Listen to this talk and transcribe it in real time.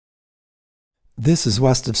This is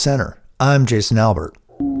West of Center. I'm Jason Albert.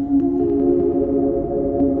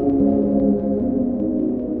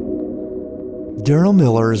 Daryl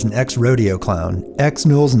Miller is an ex-rodeo clown,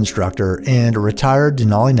 ex-Knowles instructor, and a retired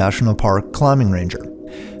Denali National Park climbing ranger.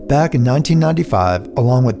 Back in 1995,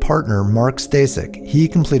 along with partner Mark Stasek, he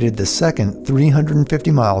completed the second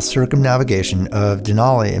 350-mile circumnavigation of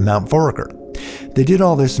Denali and Mount Foraker. They did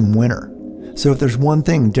all this in winter. So if there's one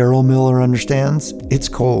thing Daryl Miller understands, it's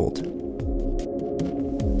cold.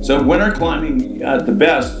 So winter climbing, at the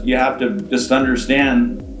best, you have to just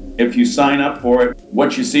understand, if you sign up for it,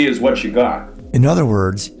 what you see is what you got. In other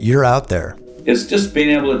words, you're out there. It's just being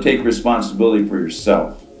able to take responsibility for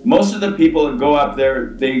yourself. Most of the people that go up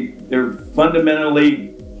there, they're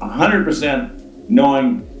fundamentally 100%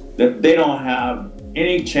 knowing that they don't have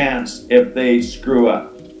any chance if they screw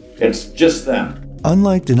up. It's just them.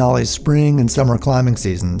 Unlike Denali's spring and summer climbing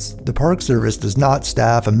seasons, the Park Service does not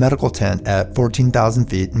staff a medical tent at 14,000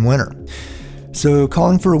 feet in winter. So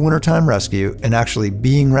calling for a wintertime rescue and actually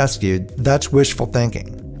being rescued, that's wishful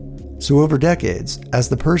thinking. So over decades, as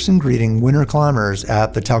the person greeting winter climbers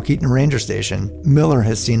at the Talkeetna Ranger Station, Miller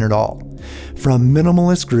has seen it all. From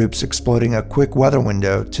minimalist groups exploiting a quick weather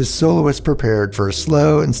window to soloists prepared for a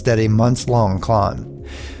slow and steady months-long climb.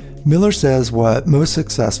 Miller says what most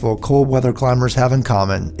successful cold weather climbers have in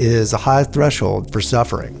common is a high threshold for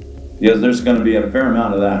suffering. Yeah, there's going to be a fair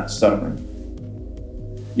amount of that suffering,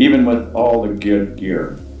 even with all the good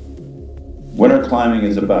gear. Winter climbing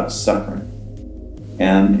is about suffering.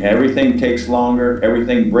 And everything takes longer,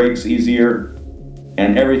 everything breaks easier,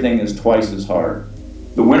 and everything is twice as hard.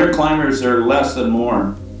 The winter climbers are less and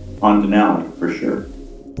more on Denali, for sure.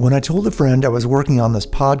 When I told a friend I was working on this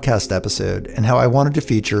podcast episode and how I wanted to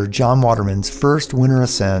feature John Waterman's first winter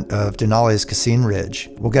ascent of Denali's Cassin Ridge,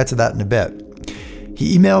 we'll get to that in a bit,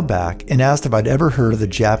 he emailed back and asked if I'd ever heard of the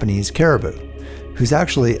Japanese Caribou, who's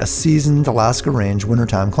actually a seasoned Alaska Range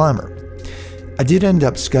wintertime climber. I did end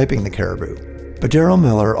up Skyping the Caribou, but Daryl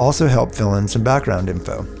Miller also helped fill in some background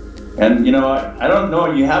info. And you know, I don't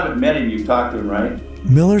know, you haven't met him, you've talked to him, right?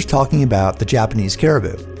 Miller's talking about the Japanese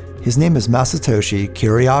Caribou. His name is Masatoshi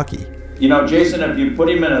Kiriaki. You know, Jason, if you put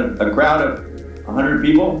him in a crowd of 100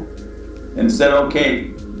 people and said,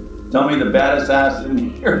 okay, tell me the baddest ass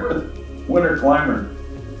in here with winter climber,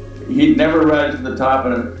 he'd never rise to the top,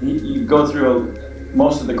 and he'd go through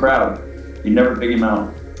most of the crowd. You'd never pick him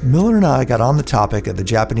out. Miller and I got on the topic of the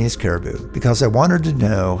Japanese Caribou because I wanted to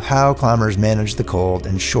know how climbers manage the cold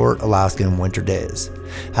and short Alaskan winter days.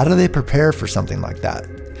 How do they prepare for something like that?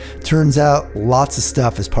 Turns out lots of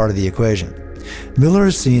stuff is part of the equation. Miller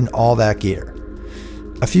has seen all that gear.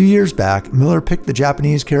 A few years back, Miller picked the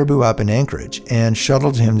Japanese Caribou up in Anchorage and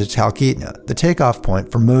shuttled him to Talkeetna, the takeoff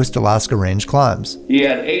point for most Alaska Range climbs. He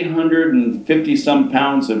had 850 some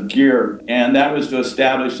pounds of gear, and that was to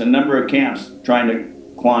establish a number of camps trying to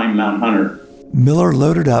climb Mount Hunter. Miller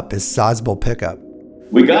loaded up his sizable pickup.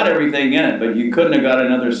 We got everything in it, but you couldn't have got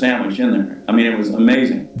another sandwich in there. I mean, it was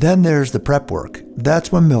amazing. Then there's the prep work.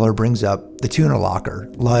 That's when Miller brings up the tuna locker,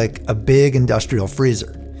 like a big industrial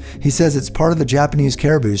freezer. He says it's part of the Japanese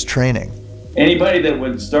Caribou's training. Anybody that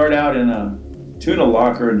would start out in a tuna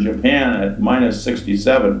locker in Japan at minus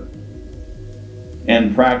 67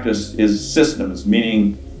 and practice his systems,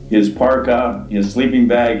 meaning his parka, his sleeping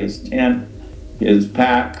bag, his tent, his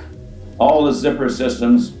pack, all the zipper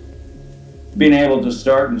systems, being able to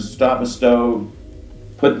start and stop a stove,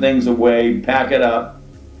 put things away, pack it up.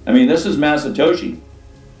 I mean, this is Masatoshi.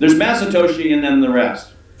 There's Masatoshi and then the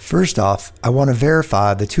rest. First off, I want to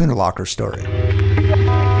verify the tuna locker story.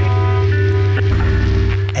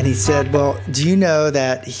 And he said, well, do you know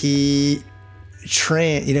that he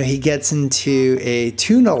gets into a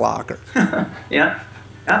tuna locker? Yeah,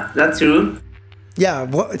 that's true. Yeah,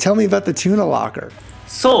 tell me about the tuna locker.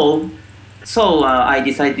 So I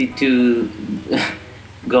decided to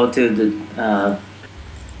go to the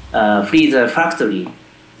freezer factory,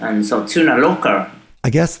 and so tuna locker. I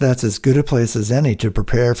guess that's as good a place as any to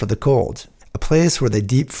prepare for the cold. A place where they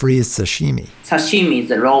deep freeze sashimi. Sashimi is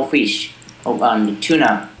the raw fish and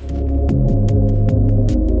tuna.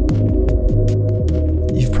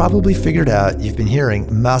 You've probably figured out you've been hearing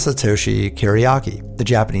Masatoshi Kiriaki, the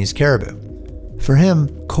Japanese Caribou. For him,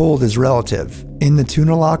 cold is relative. In the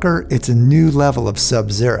tuna locker, it's a new level of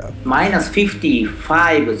sub-zero. Minus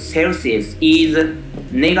 55 Celsius is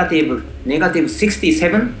negative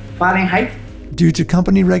 67 Fahrenheit. Due to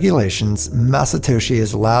company regulations, Masatoshi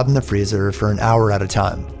is allowed in the freezer for an hour at a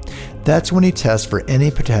time. That's when he tests for any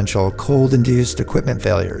potential cold-induced equipment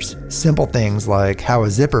failures. Simple things like how a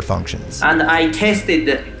zipper functions. And I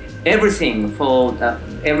tested everything for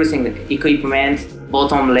everything, equipment,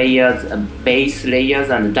 bottom layers, base layers,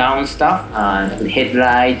 and down stuff, the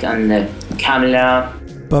headlight and the camera.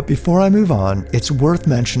 But before I move on, it's worth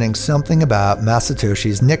mentioning something about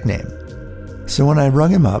Masatoshi's nickname. So when I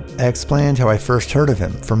rung him up, I explained how I first heard of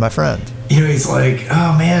him from my friend. He's like,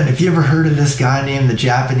 oh man, have you ever heard of this guy named the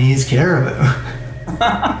Japanese Caribou?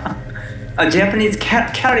 A Japanese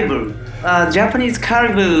Caribou. Japanese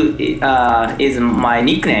Caribou is my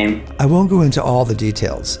nickname. I won't go into all the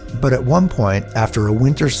details, but at one point, after a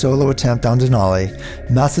winter solo attempt on Denali,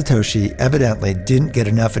 Masatoshi evidently didn't get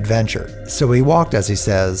enough adventure. So he walked, as he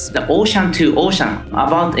says, the ocean to ocean,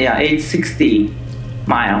 about 860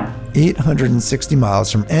 miles. 860 miles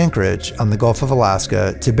from Anchorage on the Gulf of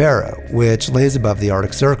Alaska to Barrow, which lays above the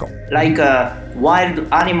Arctic Circle. Like a wild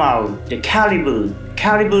animal, the caribou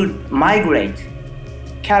migrate.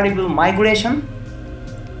 Caribou migration.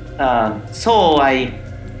 So I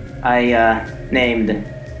named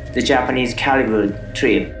the Japanese Caribou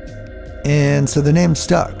trip. And so the name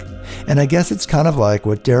stuck. And I guess it's kind of like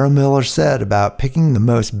what Daryl Miller said about picking the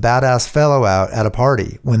most badass fellow out at a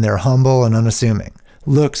party when they're humble and unassuming.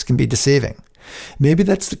 Looks can be deceiving. Maybe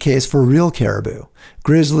that's the case for real caribou.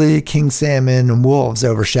 Grizzly, king salmon, and wolves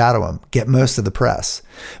overshadow them, get most of the press.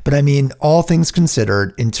 But I mean, all things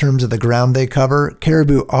considered, in terms of the ground they cover,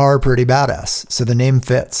 caribou are pretty badass, so the name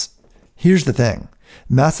fits. Here's the thing.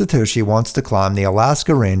 Masatoshi wants to climb the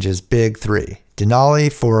Alaska Range's Big Three: Denali,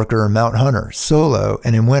 Foraker, and Mount Hunter, solo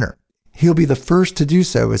and in winter. He'll be the first to do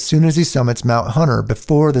so as soon as he summits Mount Hunter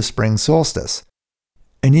before the spring solstice.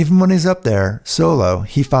 And even when he's up there, solo,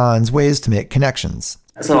 he finds ways to make connections.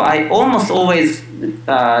 So I almost always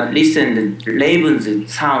listen to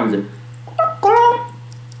ravens sound.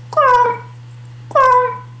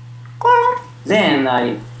 Then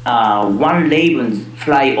one raven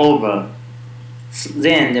fly over.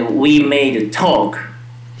 Then we made a talk.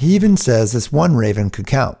 He even says this one raven could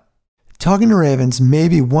count. Talking to ravens may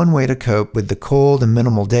be one way to cope with the cold and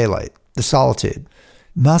minimal daylight, the solitude.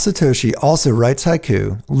 Masatoshi also writes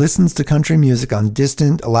haiku, listens to country music on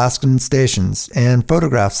distant Alaskan stations, and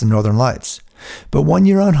photographs the northern lights. But 1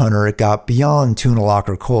 year on Hunter, it got beyond tuna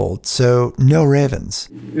locker cold, so no ravens.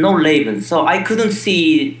 No ravens, so I couldn't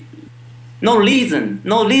see, no reason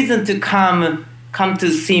to come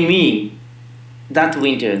to see me that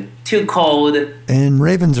winter. Too cold. And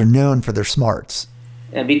ravens are known for their smarts.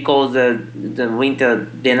 Because the winter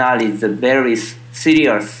Denali is a very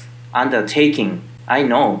serious undertaking. I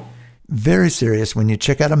know. Very serious when you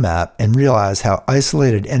check out a map and realize how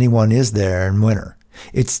isolated anyone is there in winter.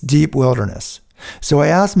 It's deep wilderness. So I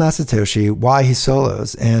asked Masatoshi why he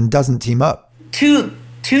solos and doesn't team up. Too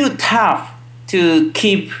tough to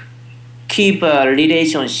keep a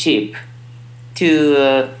relationship.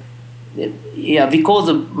 Because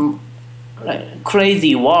of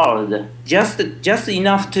crazy world. Just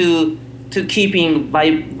enough to keeping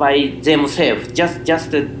by themselves.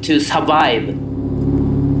 Just to survive.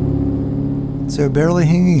 So barely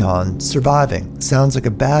hanging on, surviving, sounds like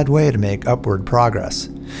a bad way to make upward progress.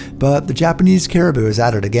 But the Japanese caribou is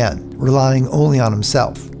at it again, relying only on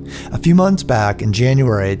himself. A few months back, in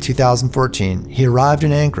January 2014, he arrived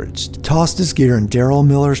in Anchorage, tossed his gear in Daryl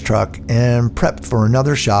Miller's truck, and prepped for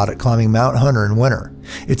another shot at climbing Mount Hunter in winter.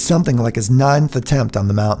 It's something like his 9th attempt on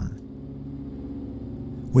the mountain.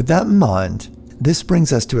 With that in mind, this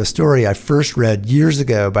brings us to a story I first read years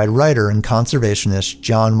ago by writer and conservationist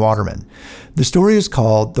Jonathan Waterman. The story is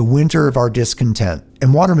called The Winter of Our Discontent,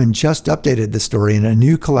 and Waterman just updated the story in a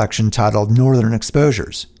new collection titled Northern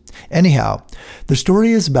Exposures. Anyhow, the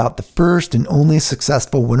story is about the first and only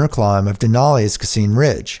successful winter climb of Denali's Cassin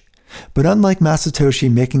Ridge. But unlike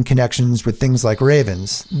Masatoshi making connections with things like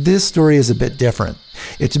ravens, this story is a bit different.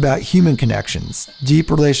 It's about human connections, deep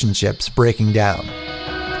relationships breaking down.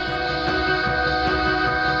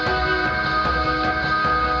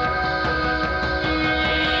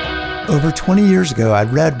 Over 20 years ago, I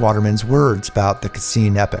read Waterman's words about the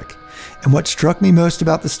Cassin epic. And what struck me most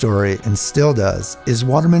about the story, and still does, is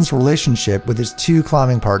Waterman's relationship with his two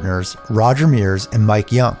climbing partners, Roger Mears and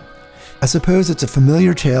Mike Young. I suppose it's a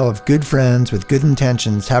familiar tale of good friends with good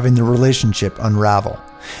intentions having their relationship unravel,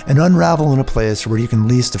 and unravel in a place where you can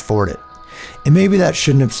least afford it. And maybe that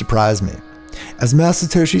shouldn't have surprised me. As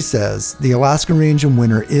Masatoshi says, the Alaska Range in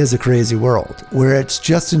winter is a crazy world, where it's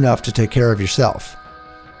just enough to take care of yourself.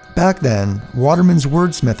 Back then, Waterman's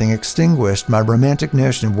wordsmithing extinguished my romantic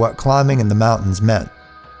notion of what climbing in the mountains meant.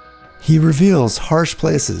 He reveals harsh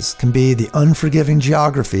places can be the unforgiving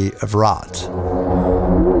geography of rot.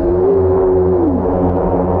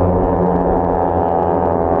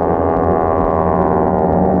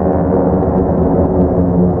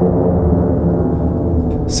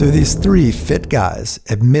 So these three fit guys,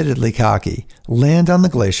 admittedly cocky, land on the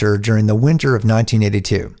glacier during the winter of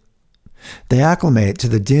 1982. They acclimate to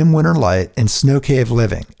the dim winter light and snow cave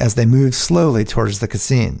living as they move slowly towards the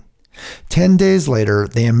Cassin. 10 days later,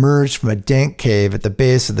 they emerge from a dank cave at the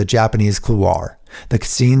base of the Japanese couloir, the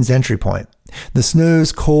Cassin's entry point. The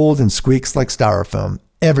snow's cold and squeaks like styrofoam.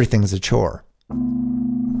 Everything's a chore.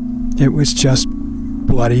 It was just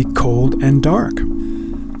bloody cold and dark.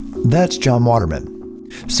 That's John Waterman.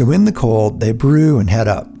 So in the cold, they brew and head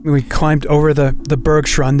up. We climbed over the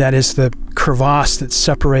Bergschrund, that is the crevasse that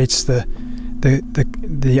separates the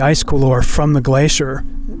ice couloir from the glacier,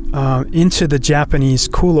 into the Japanese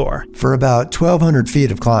couloir. For about 1,200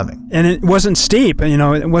 feet of climbing. And it wasn't steep.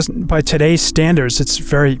 It wasn't, by today's standards, it's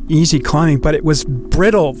very easy climbing, but it was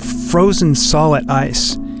brittle, frozen solid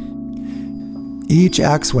ice. Each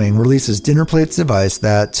axe wing releases dinner plates of ice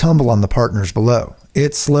that tumble on the partners below.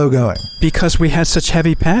 It's slow going. Because we had such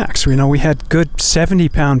heavy packs. We had good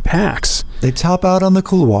 70-pound packs. They top out on the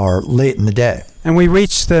couloir late in the day. And we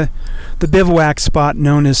reached the bivouac spot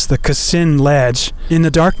known as the Cassin Ledge in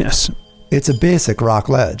the darkness. It's a basic rock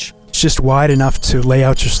ledge. It's just wide enough to lay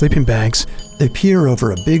out your sleeping bags. They peer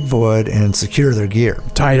over a big void and secure their gear.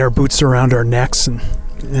 Tied our boots around our necks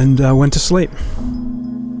and went to sleep.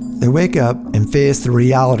 They wake up and face the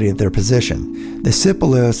reality of their position. They sit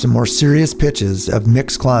below some more serious pitches of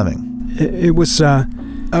mixed climbing. It was a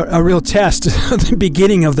real test at the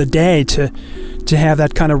beginning of the day to have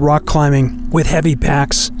that kind of rock climbing with heavy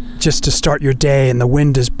packs just to start your day, and the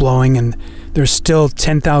wind is blowing and there's still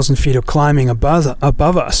 10,000 feet of climbing above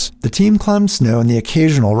us. The team climbs snow in the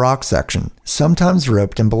occasional rock section, sometimes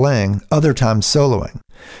roped and belaying, other times soloing.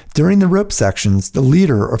 During the rope sections, the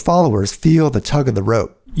leader or followers feel the tug of the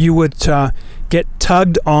rope. You would get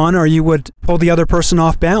tugged on, or you would pull the other person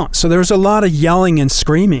off balance. So there was a lot of yelling and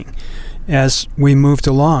screaming as we moved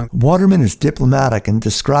along. Waterman is diplomatic in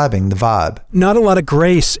describing the vibe. Not a lot of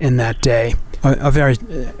grace in that day. A very,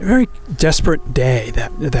 very desperate day,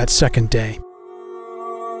 that second day.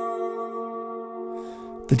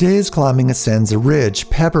 The day's climbing ascends a ridge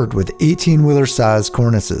peppered with 18-wheeler-sized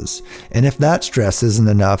cornices, and if that stress isn't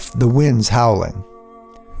enough, the wind's howling.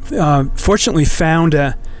 Fortunately found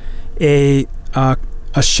a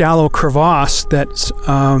shallow crevasse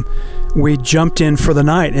that we jumped in for the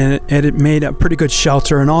night, and it made a pretty good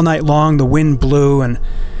shelter. And all night long the wind blew,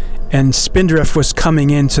 and spindrift was coming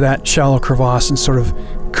into that shallow crevasse and sort of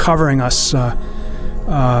covering us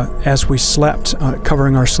as we slept,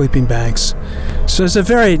 covering our sleeping bags. So it's a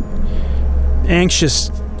very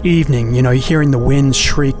anxious evening, hearing the wind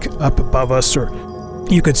shriek up above us, or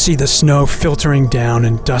you could see the snow filtering down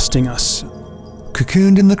and dusting us.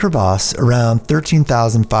 Cocooned in the crevasse around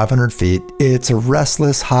 13,500 feet, it's a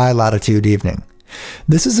restless, high-latitude evening.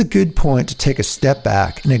 This is a good point to take a step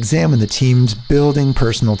back and examine the team's building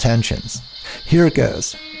personal tensions. Here it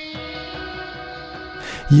goes.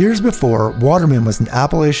 Years before, Waterman was an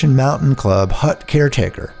Appalachian Mountain Club hut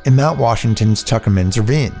caretaker in Mount Washington's Tuckerman's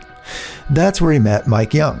Ravine. That's where he met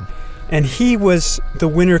Mike Young. And he was the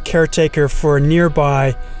winter caretaker for a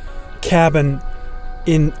nearby cabin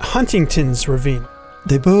in Huntington's Ravine.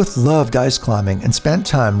 They both loved ice climbing and spent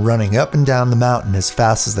time running up and down the mountain as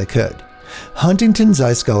fast as they could. Huntington's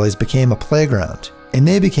ice gullies became a playground, and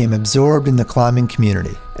they became absorbed in the climbing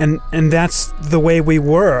community. And that's the way we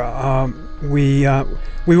were.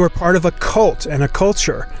 We were part of a cult and a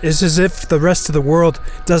culture. It's as if the rest of the world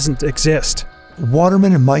doesn't exist.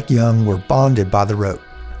 Waterman and Mike Young were bonded by the rope.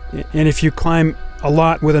 And if you climb a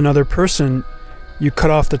lot with another person, you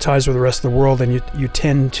cut off the ties with the rest of the world, and you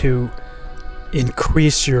tend to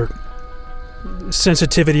increase your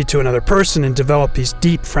sensitivity to another person and develop these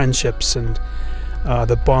deep friendships, and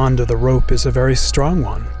the bond of the rope is a very strong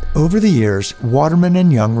one. Over the years, Waterman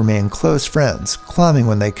and Young remained close friends, climbing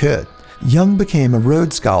when they could. Young became a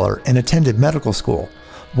Rhodes Scholar and attended medical school,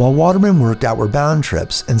 while Waterman worked outward bound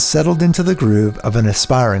trips and settled into the groove of an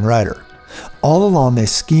aspiring writer. All along, they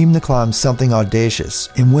schemed to climb something audacious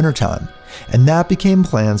in wintertime, and that became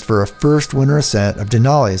plans for a first winter ascent of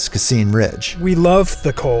Denali's Cassin Ridge. We loved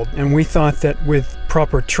the cold, and we thought that with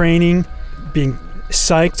proper training, being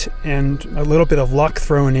psyched, and a little bit of luck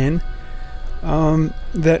thrown in,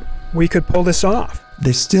 that we could pull this off.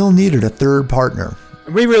 They still needed a third partner.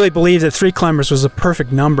 We really believed that 3 climbers was a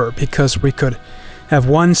perfect number because we could have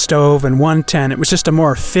one stove and one tent. It was just a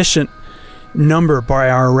more efficient number by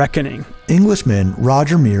our reckoning. Englishman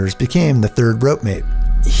Roger Mears became the third rope mate.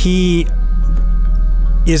 He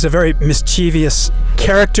is a very mischievous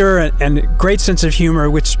character and a great sense of humor,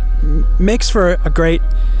 which makes for a great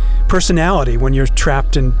personality when you're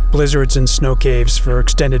trapped in blizzards and snow caves for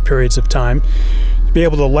extended periods of time. be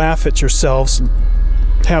able to laugh at yourselves and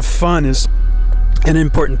have fun is an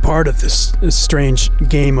important part of this strange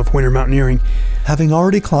game of winter mountaineering. Having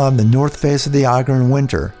already climbed the north face of the Eiger in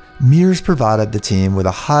winter, Mears provided the team with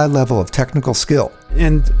a high level of technical skill.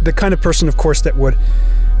 And the kind of person, of course, that would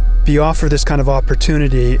be offered this kind of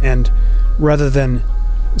opportunity and rather than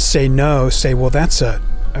say no, say, well, that's a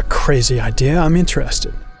crazy idea, I'm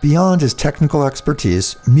interested. Beyond his technical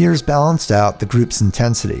expertise, Mears balanced out the group's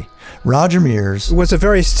intensity. Roger Mears was a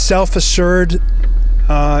very self-assured,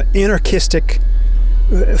 anarchistic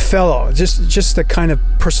fellow, just the kind of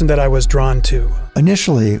person that I was drawn to.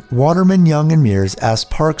 Initially, Waterman, Young, and Mears asked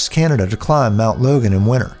Parks Canada to climb Mount Logan in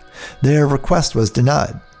winter. Their request was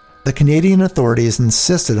denied. The Canadian authorities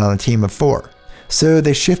insisted on a team of 4, so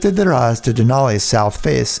they shifted their eyes to Denali's south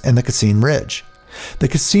face and the Cassin Ridge. The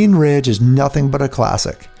Cassin Ridge is nothing but a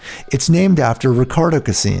classic. It's named after Riccardo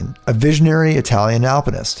Cassin, a visionary Italian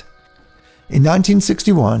alpinist. In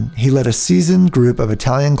 1961, he led a seasoned group of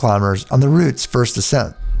Italian climbers on the route's first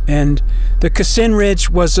ascent. And the Cassin Ridge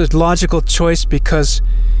was a logical choice because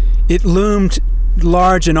it loomed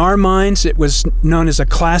large in our minds. It was known as a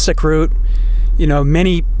classic route. You know,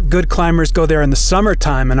 many good climbers go there in the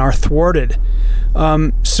summertime and are thwarted.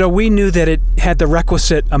 So we knew that it had the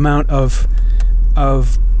requisite amount of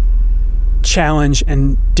challenge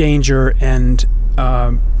and danger, and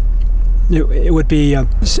it would be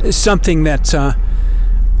something that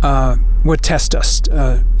would test us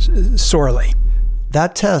sorely.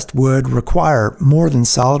 That test would require more than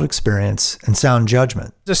solid experience and sound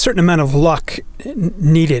judgment. There's a certain amount of luck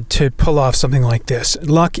needed to pull off something like this.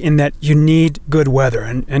 Luck in that you need good weather,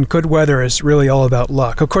 and good weather is really all about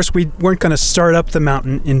luck. Of course, we weren't going to start up the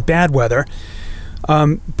mountain in bad weather,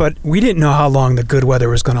 but we didn't know how long the good weather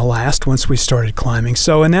was going to last once we started climbing.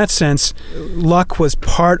 So in that sense, luck was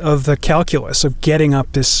part of the calculus of getting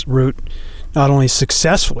up this route, not only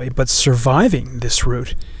successfully, but surviving this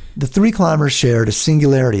route. The 3 climbers shared a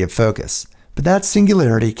singularity of focus, but that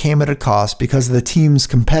singularity came at a cost because of the team's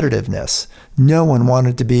competitiveness. No one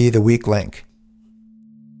wanted to be the weak link.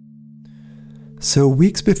 So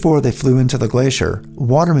weeks before they flew into the glacier,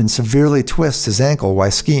 Waterman severely twists his ankle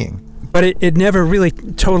while skiing. But it never really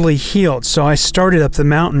totally healed, so I started up the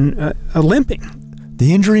mountain limping.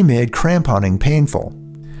 The injury made cramponing painful.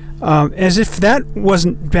 As if that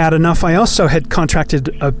wasn't bad enough, I also had contracted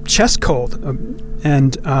a chest cold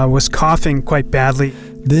and was coughing quite badly.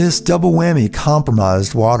 This double whammy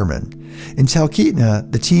compromised Waterman. In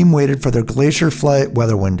Talkeetna, the team waited for their glacier flight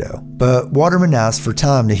weather window, but Waterman asked for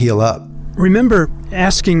time to heal up. Remember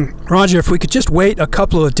asking Roger if we could just wait a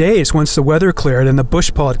couple of days once the weather cleared and the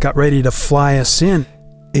bush pilot got ready to fly us in.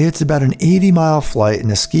 It's about an 80-mile flight in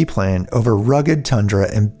a ski plane over rugged tundra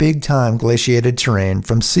and big-time glaciated terrain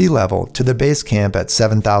from sea level to the base camp at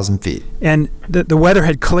 7,000 feet. And the weather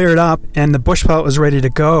had cleared up and the bush pilot was ready to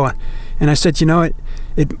go. And I said, you know,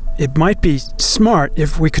 it might be smart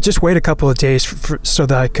if we could just wait a couple of days so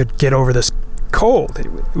that I could get over this cold. It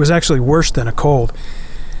was actually worse than a cold.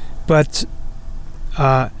 But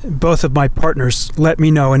both of my partners let me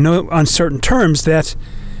know in no uncertain terms that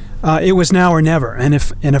it was now or never, and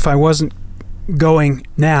if I wasn't going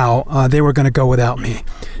now, they were going to go without me.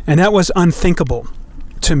 And that was unthinkable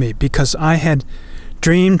to me because I had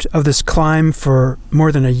dreamed of this climb for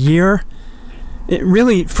more than a year,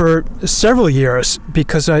 really for several years,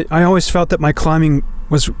 because I always felt that my climbing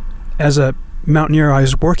was, as a mountaineer, I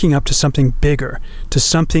was working up to something bigger, to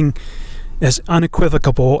something as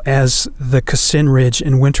unequivocal as the Cassin Ridge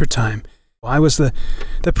in wintertime. I was the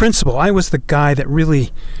principal. I was the guy that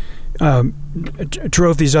really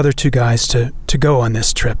drove these other 2 guys to go on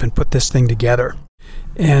this trip and put this thing together.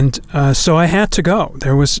 And so I had to go.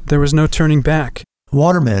 There was no turning back.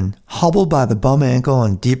 Waterman, hobbled by the bum ankle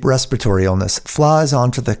and deep respiratory illness, flies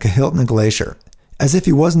onto the Kahiltna Glacier. As if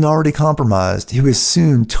he wasn't already compromised, he was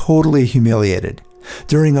soon totally humiliated.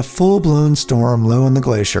 During a full-blown storm low in the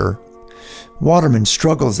glacier, Waterman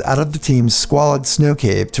struggles out of the team's squalid snow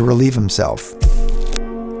cave to relieve himself.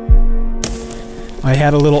 I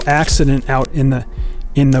had a little accident out in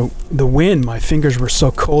the wind. My fingers were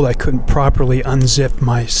so cold I couldn't properly unzip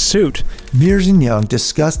my suit. Mears and Young,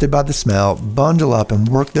 disgusted by the smell, bundle up and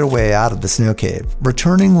work their way out of the snow cave,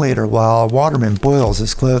 returning later while Waterman boils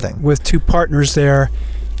his clothing. With 2 partners there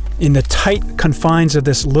in the tight confines of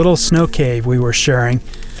this little snow cave we were sharing,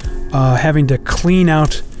 having to clean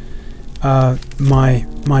out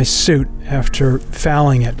my suit after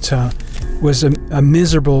fouling it was a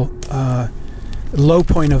miserable low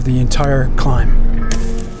point of the entire climb.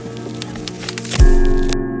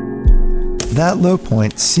 That low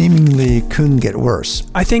point seemingly couldn't get worse.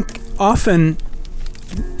 I think often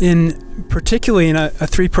particularly in a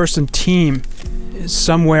three-person team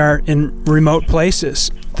somewhere in remote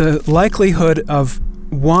places, the likelihood of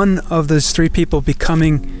one of those three people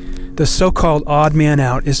becoming the so-called odd man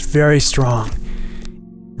out is very strong.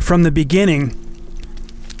 From the beginning,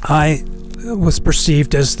 I was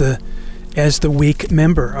perceived as the weak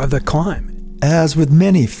member of the climb. As with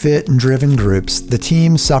many fit and driven groups, the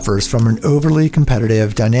team suffers from an overly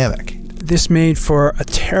competitive dynamic. This made for a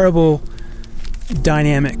terrible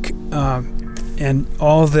dynamic, and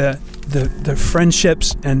all the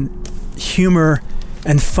friendships and humor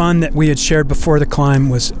and fun that we had shared before the climb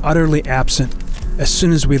was utterly absent as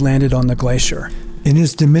soon as we landed on the glacier. In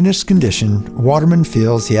his diminished condition, Waterman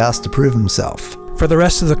feels he has to prove himself. For the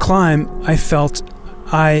rest of the climb, I felt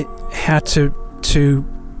I had to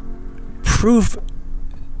prove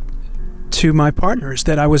to my partners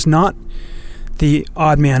that I was not the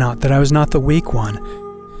odd man out, that I was not the weak one,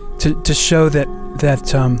 to show that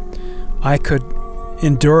I could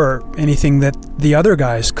endure anything that the other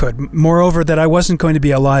guys could. Moreover, that I wasn't going to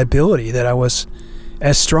be a liability, that I was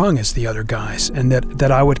as strong as the other guys, and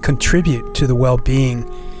that I would contribute to the well-being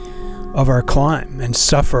of our climb and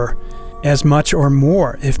suffer as much or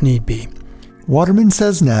more if need be. Waterman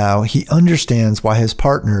says now he understands why his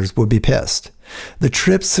partners would be pissed. The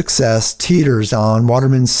trip's success teeters on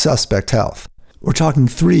Waterman's suspect health. We're talking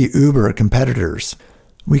 3 uber competitors.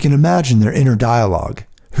 We can imagine their inner dialogue.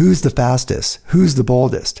 Who's the fastest? Who's the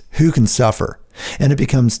boldest? Who can suffer? And it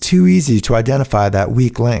becomes too easy to identify that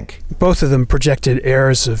weak link. Both of them projected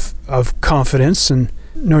airs of confidence, and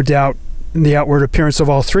no doubt the outward appearance of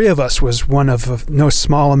all 3 of us was one of no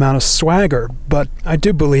small amount of swagger. But I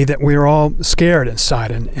do believe that we were all scared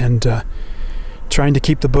inside and trying to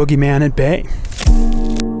keep the boogeyman at bay.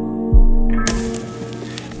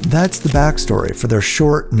 That's the backstory for their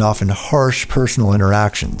short and often harsh personal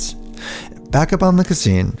interactions. Back up on the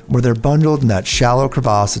Cassin, where they're bundled in that shallow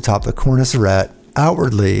crevasse atop the cornice arête,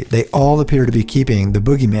 outwardly, they all appear to be keeping the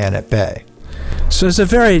boogeyman at bay. So it's a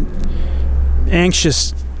very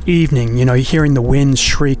anxious evening, hearing the wind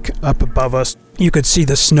shriek up above us. You could see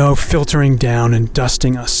the snow filtering down and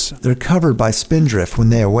dusting us. They're covered by spindrift when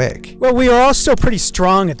they awake. Well, we were all still pretty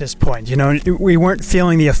strong at this point. We weren't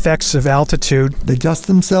feeling the effects of altitude. They dust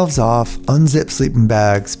themselves off, unzip sleeping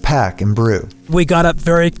bags, pack, and brew. We got up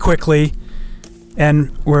very quickly,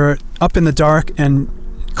 and we're up in the dark and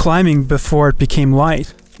climbing before it became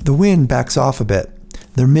light. The wind backs off a bit.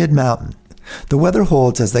 They're mid-mountain. The weather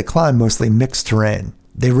holds as they climb mostly mixed terrain.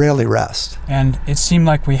 They rarely rest. And it seemed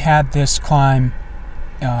like we had this climb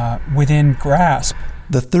within grasp.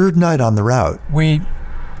 The third night on the route, we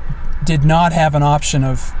did not have an option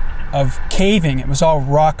of caving. It was all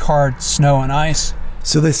rock-hard snow and ice.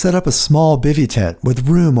 So they set up a small bivvy tent with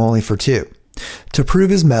room only for 2. To prove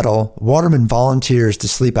his mettle, Waterman volunteers to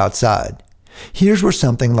sleep outside. Here's where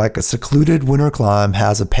something like a secluded winter climb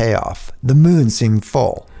has a payoff. The moon seemed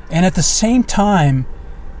full. And at the same time,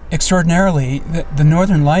 extraordinarily, the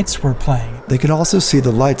northern lights were playing. They could also see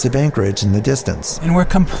the lights of Anchorage in the distance. And we're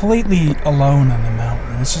completely alone on the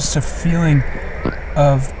mountain. It's just a feeling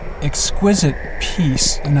of exquisite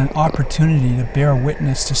peace and an opportunity to bear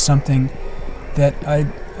witness to something that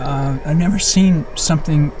I've never seen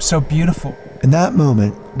something so beautiful. In that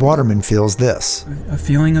moment, Waterman feels this. A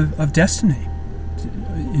feeling of destiny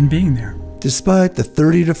in being there. Despite the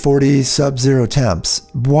 30 to 40 sub-zero temps,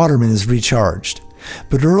 Waterman is recharged.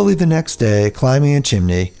 But early the next day, climbing a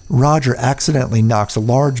chimney, Roger accidentally knocks a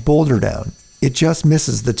large boulder down. It just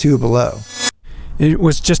misses the 2 below. It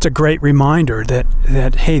was just a great reminder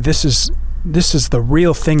that hey, this is the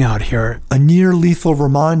real thing out here. A near-lethal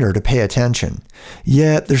reminder to pay attention.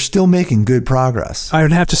 Yet they're still making good progress. I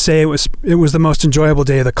would have to say it was the most enjoyable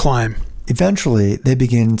day of the climb. Eventually, they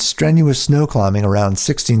begin strenuous snow climbing around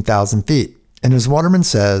 16,000 feet. And as Waterman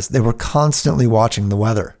says, they were constantly watching the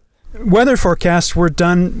weather. Weather forecasts were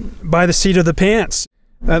done by the seat of the pants.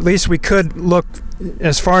 At least we could look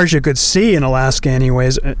as far as you could see in Alaska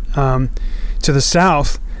anyways, to the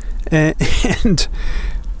south. And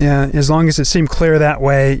as long as it seemed clear that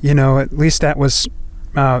way, at least that was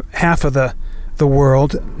half of the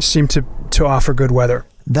world seemed to offer good weather.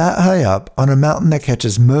 That high up, on a mountain that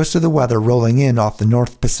catches most of the weather rolling in off the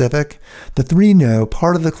North Pacific, the 3 know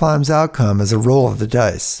part of the climb's outcome is a roll of the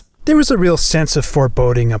dice. There was a real sense of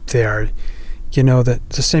foreboding up there. The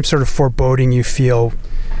same sort of foreboding you feel,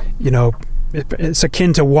 it's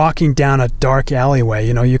akin to walking down a dark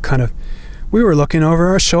alleyway. We were looking over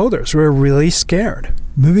our shoulders. We were really scared.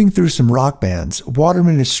 Moving through some rock bands,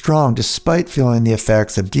 Waterman is strong despite feeling the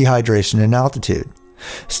effects of dehydration and altitude.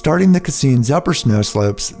 Starting the Cassin's upper snow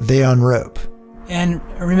slopes, they unrope. And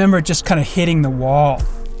I remember just kind of hitting the wall.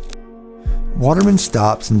 Waterman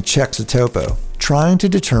stops and checks a topo, trying to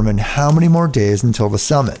determine how many more days until the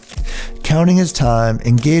summit, counting his time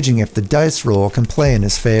and gauging if the dice roll can play in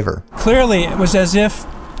his favor. Clearly, it was as if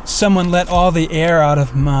someone let all the air out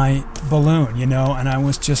of my balloon, and I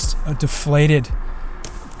was just a deflated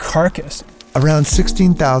carcass. Around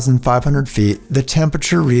 16,500 feet, the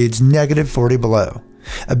temperature reads -40 below.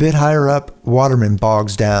 A bit higher up, Waterman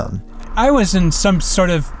bogs down. I was in some sort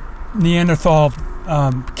of Neanderthal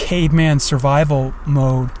caveman survival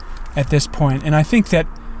mode at this point, and I think that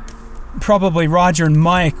probably Roger and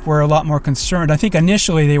Mike were a lot more concerned. I think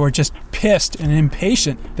initially they were just pissed and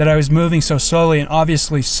impatient that I was moving so slowly and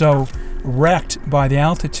obviously so wrecked by the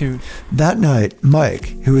altitude. That night,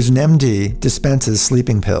 Mike, who is an MD, dispenses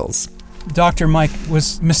sleeping pills. Dr. Mike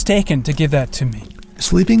was mistaken to give that to me.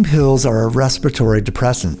 Sleeping pills are a respiratory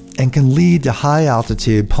depressant and can lead to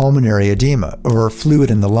high-altitude pulmonary edema or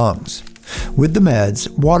fluid in the lungs. With the meds,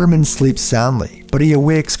 Waterman sleeps soundly, but he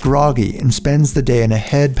awakes groggy and spends the day in a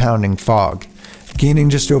head-pounding fog, gaining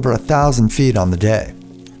just over 1,000 feet on the day.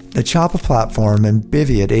 They chop a platform and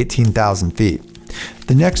bivvy at 18,000 feet.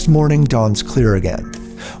 The next morning dawns clear again.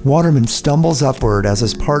 Waterman stumbles upward as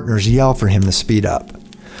his partners yell for him to speed up.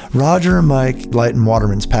 Roger and Mike lighten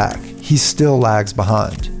Waterman's pack. He still lags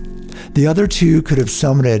behind. The other two could have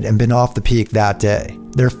summited and been off the peak that day.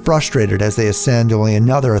 They're frustrated as they ascend only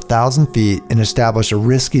another 1,000 feet and establish a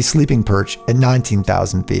risky sleeping perch at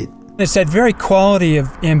 19,000 feet. It's that very quality of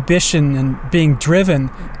ambition and being driven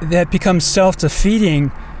that becomes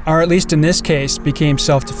self-defeating, or at least in this case became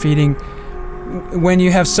self-defeating, when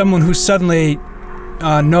you have someone who's suddenly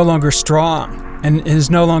no longer strong and is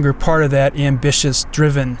no longer part of that ambitious,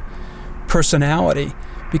 driven personality,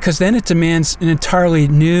 because then it demands an entirely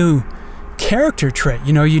new character trait.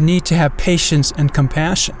 You need to have patience and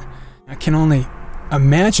compassion. I can only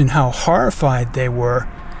imagine how horrified they were,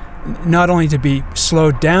 not only to be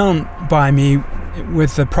slowed down by me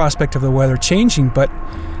with the prospect of the weather changing, but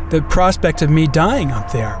the prospect of me dying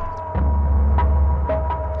up there.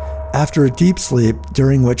 After a deep sleep,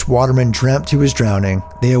 during which Waterman dreamt he was drowning,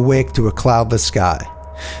 they awake to a cloudless sky.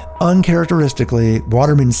 Uncharacteristically,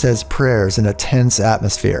 Waterman says prayers in a tense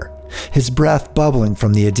atmosphere, his breath bubbling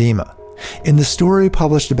from the edema. In the story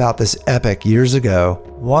published about this epic years ago,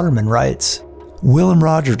 Waterman writes, "Will and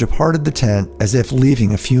Roger departed the tent as if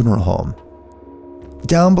leaving a funeral home."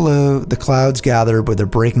 Down below, the clouds gathered with a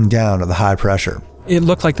breaking down of the high pressure. It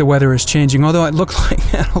looked like the weather is changing, although it looked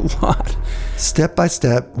like that a lot. Step by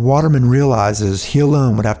step, Waterman realizes he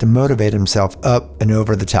alone would have to motivate himself up and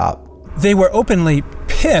over the top. They were openly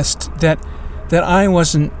pissed that I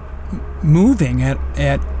wasn't moving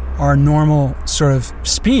at our normal sort of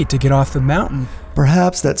speed to get off the mountain.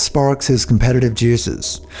 Perhaps that sparks his competitive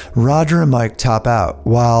juices. Roger and Mike top out,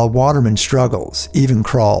 while Waterman struggles, even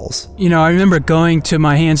crawls. I remember going to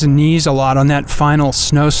my hands and knees a lot on that final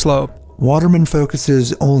snow slope. Waterman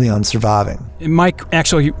focuses only on surviving. Mike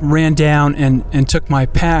actually ran down and took my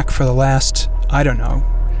pack for the last, I don't know,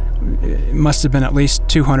 it must have been at least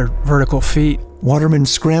 200 vertical feet. Waterman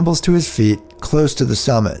scrambles to his feet, close to the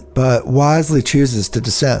summit, but wisely chooses to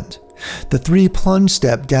descend. The three plunge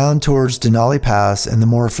step down towards Denali Pass and the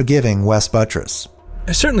more forgiving West Buttress.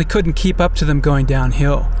 I certainly couldn't keep up to them going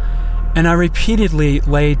downhill, and I repeatedly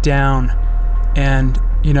laid down and,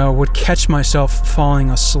 would catch myself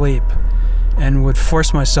falling asleep and would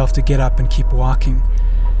force myself to get up and keep walking.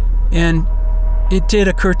 And it did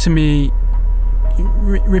occur to me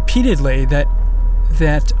repeatedly that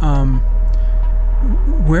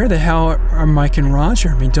where the hell are Mike and Roger?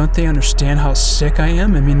 I mean, don't they understand how sick I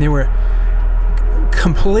am? I mean, they were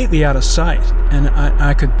completely out of sight, and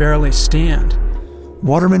I could barely stand.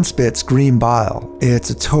 Waterman spits green bile.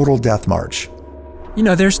 It's a total death march.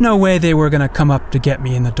 There's no way they were going to come up to get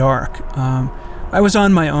me in the dark. I was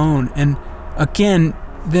on my own, and again,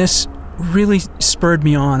 this really spurred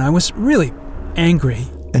me on. I was really angry.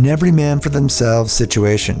 An every man for themselves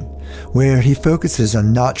situation, where he focuses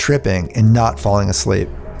on not tripping and not falling asleep.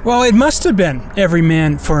 Well, it must have been every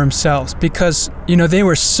man for himself, because, they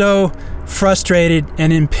were so frustrated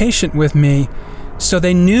and impatient with me, so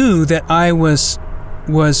they knew that I was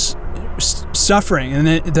suffering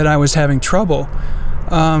and that I was having trouble.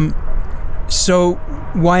 So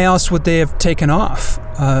why else would they have taken off?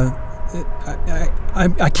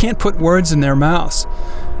 I can't put words in their mouths.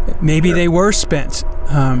 Maybe they were spent,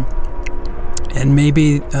 and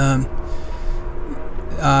maybe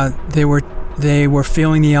they were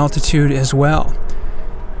feeling the altitude as well.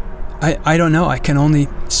 I don't know. I can only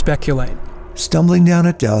speculate. Stumbling down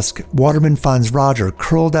at dusk, Waterman finds Roger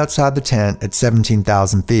curled outside the tent at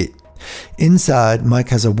 17,000 feet. Inside, Mike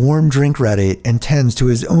has a warm drink ready and tends to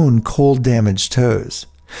his own cold, damaged toes.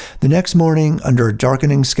 The next morning, under a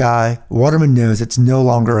darkening sky, Waterman knows it's no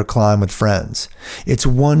longer a climb with friends. It's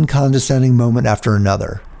one condescending moment after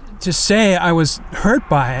another. To say I was hurt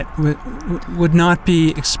by it would not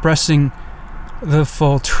be expressing the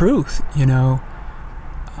full truth, you know.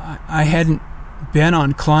 I hadn't been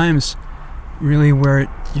on climbs really where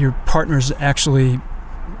your partners actually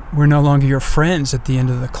were no longer your friends at the end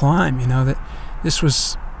of the climb, you know, that this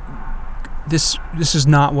is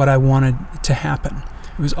not what I wanted to happen.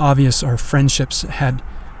 It was obvious our friendships had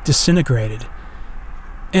disintegrated.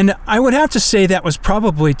 And I would have to say that was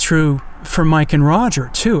probably true for Mike and Roger,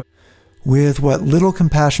 too. With what little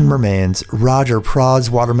compassion remains, Roger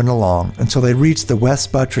prods Waterman along until they reach the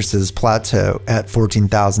West Buttresses Plateau at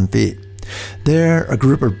 14,000 feet. There, a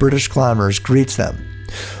group of British climbers greets them.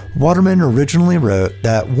 Waterman originally wrote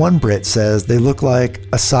that one Brit says they look like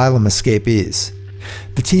asylum escapees.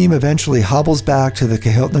 The team eventually hobbles back to the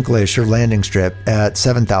Kahiltna Glacier landing strip at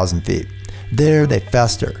 7,000 feet. There, they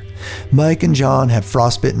fester. Mike and John have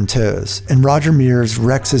frostbitten toes, and Roger Mears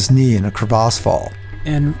wrecks his knee in a crevasse fall.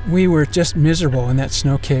 And we were just miserable in that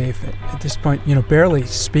snow cave at this point, you know, barely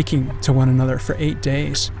speaking to one another for 8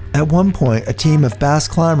 days. At one point, a team of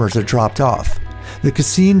Basque climbers are dropped off. The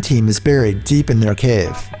Cassin team is buried deep in their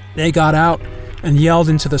cave. They got out and yelled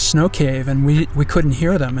into the snow cave, and we couldn't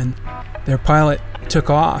hear them, and their pilot took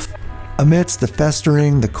off. Amidst the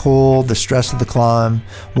festering, the cold, the stress of the climb,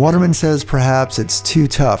 Waterman says perhaps it's too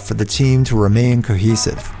tough for the team to remain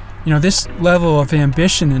cohesive. You know, this level of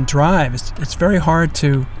ambition and drive, it's very hard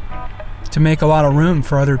to make a lot of room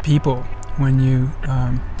for other people when you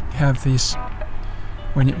have these,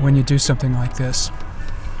 when you do something like this.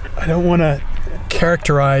 I don't want to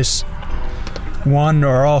characterize one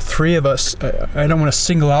or all three of us. I don't want to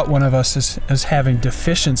single out one of us as having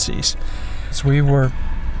deficiencies. So we were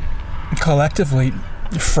collectively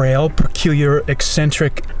frail, peculiar,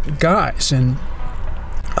 eccentric guys, and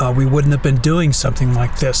we wouldn't have been doing something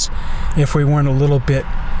like this if we weren't a little bit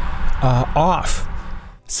off.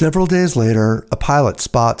 Several days later, a pilot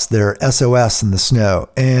spots their SOS in the snow,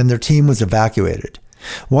 and their team was evacuated.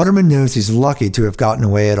 Waterman knows he's lucky to have gotten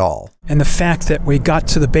away at all. And the fact that we got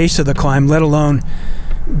to the base of the climb, let alone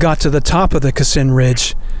got to the top of the Cassin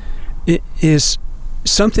Ridge, it is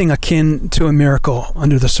something akin to a miracle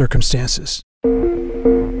under the circumstances.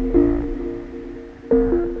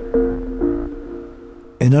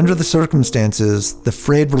 And under the circumstances, the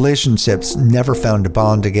frayed relationships never found a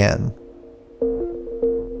bond again.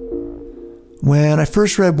 When I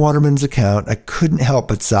first read Waterman's account, I couldn't help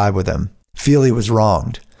but side with him, feel he was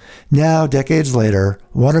wronged. Now, decades later,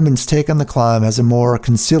 Waterman's take on the climb has a more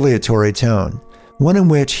conciliatory tone, one in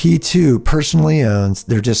which he too personally owns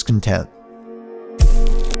their discontent.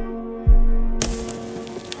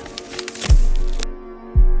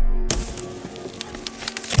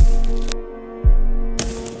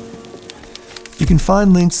 You can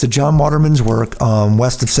find links to John Waterman's work on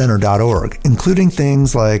westofcenter.org, including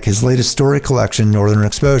things like his latest story collection, Northern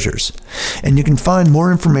Exposures. And you can find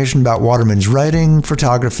more information about Waterman's writing,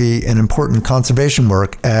 photography, and important conservation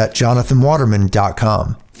work at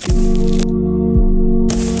jonathanwaterman.com.